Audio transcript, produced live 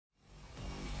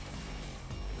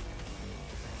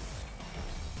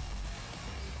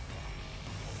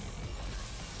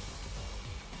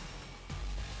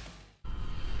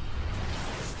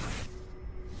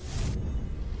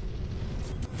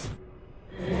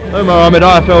UMAR AHMED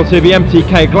IFL TV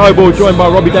MTK Global, joined by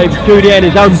Robbie Davies Studio in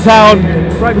his hometown.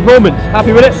 Great performance.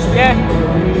 Happy with it? Yeah,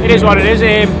 it is what it is.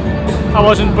 I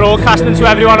wasn't broadcasting to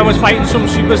everyone I was fighting some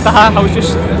superstar. I was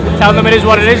just telling them it is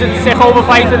what it is. It's a takeover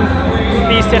fight, and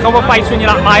these takeover fights, when you're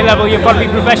at my level, you've got to be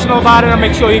professional about it and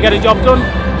make sure you get a job done.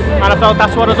 And I felt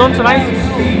that's what I've done tonight.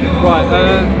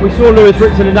 Right, we saw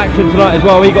Ritson in action tonight as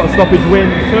well. He got a stoppage win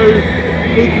too.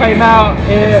 He came out,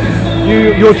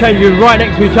 you're changing right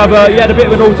next to each other. You had a bit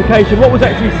of an altercation. What was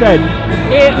actually said?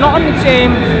 Not on the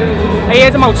team. I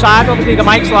heard him outside, obviously the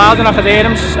mic's loud, and I could hear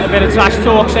him a bit of trash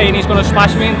talk saying he's going to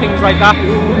smash me and things like that.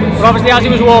 But obviously as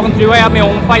he was walking through, I had my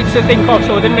own fights to think of,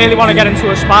 so I didn't really want to get into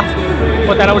a spat.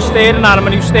 But then I was staring at him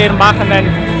and he was staring back, and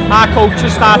then our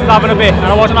coaches started having a bit,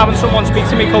 and I wasn't having someone speak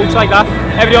to me coach like that.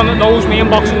 Everyone that knows me in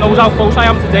boxing knows how close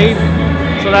I am to Dave.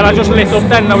 So then I just lit up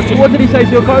then. I was just, what did he say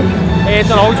to your coach? I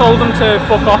don't know, I told him to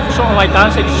fuck off or something like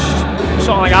that, and said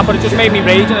something like that, but it just made me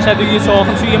rage, and I said, who are you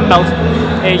talking to, you belt?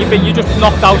 You just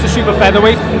knocked out a super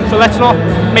featherweight, so let's not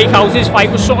make out his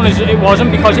fight was something as it wasn't,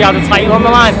 because he had a title on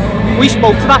the line. We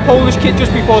spoke to that Polish kid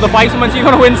just before the fight and went, are you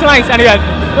going to win tonight? And he went,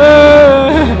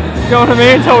 you know what I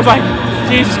mean? So I was like,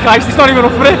 Jesus Christ, he's not even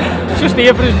up for it, he's just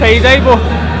here for his payday. But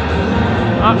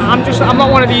I'm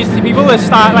not one of these people that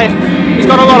start like, he's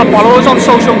got a lot of followers on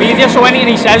social media, so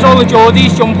anything he says, all the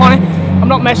Geordies jump on it. I'm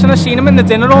not messing. I seen him in the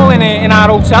dinner hall in our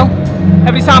hotel.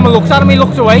 Every time I looked at him, he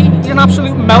looked away. He's an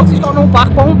absolute melt. He's got no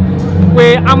backbone.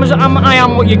 Where I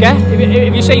am what you get.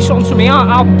 If you say something to me,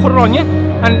 I'll put it on you.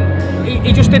 And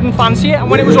he just didn't fancy it.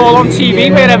 And when it was all on TV,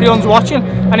 where everyone's watching,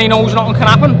 and he knows nothing can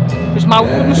happen, his mouth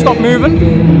wouldn't stop moving.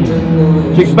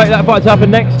 Do you expect that fight to happen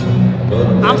next?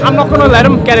 I'm not going to let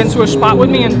him get into a spat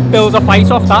with me and build a fight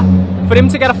off that. For him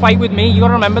to get a fight with me, you got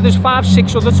to remember there's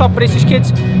 5-6 other top British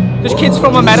kids. There's kids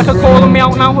from America calling me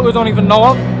out now who I don't even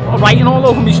know of, writing all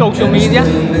over my social media.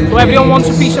 So everyone wants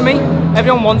a piece of me,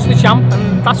 everyone wants the champ,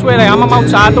 and that's where I am. I'm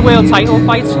outside the world title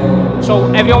fights,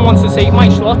 so everyone wants to take my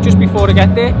slot just before I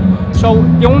get there. So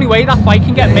the only way that fight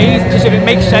can get made is if it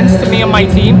makes sense to me and my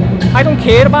team. I don't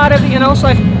care about everything else.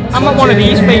 Like, I'm not one of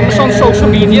these famous on social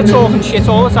media talking shit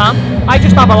all the time. I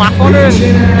just have a laugh on it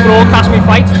and broadcast my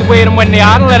fights where and when they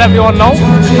are and let everyone know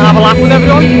and have a laugh with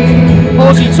everyone.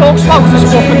 All he talks about is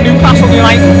fucking Newcastle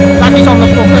United, like he's on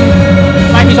the fucking,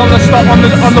 like he's on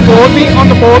the board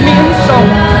meetings. So,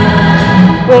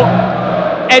 but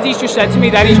Eddie's just said to me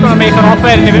that he's going to make an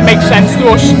offer, and if it makes sense to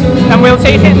us, then we'll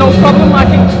take it, no problem. I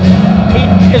think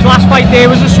his last fight there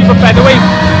was a super featherweight.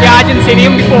 The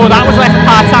Argentinian before that was like a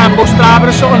part-time bus driver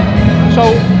or something.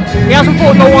 So he hasn't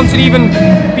fought no one to even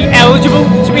be eligible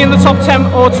to be in the top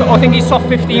 10, or I think he's top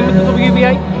 15 with the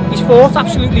WBA. He's fought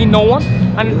absolutely no one,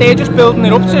 and they're just building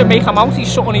it up to make him out.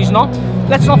 He's something he's not.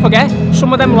 Let's not forget,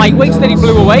 some of them lightweights that he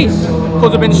blew away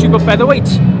could have been super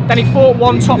featherweights. Then he fought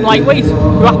one top lightweight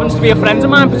who happens to be a friend of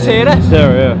mine, Patera.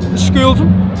 Yeah. Schooled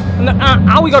him. And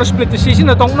how we got a split decision,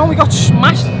 I don't know. We got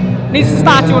smashed. Needs to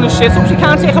start doing his sit-ups. He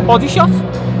can't take a body shot.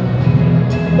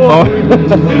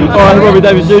 Alright, Robbie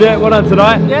Davies Studio, well done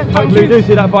tonight. Yeah, hopefully we do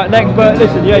see that fight next. But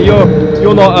listen, yeah,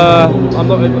 you're not.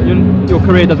 Your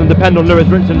career doesn't depend on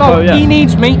Ritson. No, so, yeah. He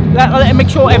needs me. Let make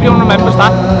sure everyone remembers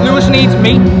that. Lewis needs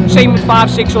me. Same with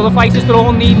 5-6 other fighters. They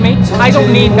all need me. I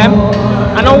don't need them.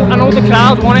 I know the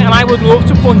crowd want it, and I would love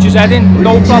to punch his head in,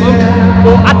 no problem.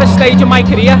 But at this stage of my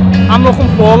career, I'm looking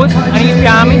forward, and he's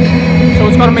behind me, so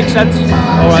it's got to make sense.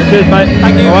 All right, cheers, mate.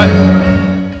 Thank you. All right.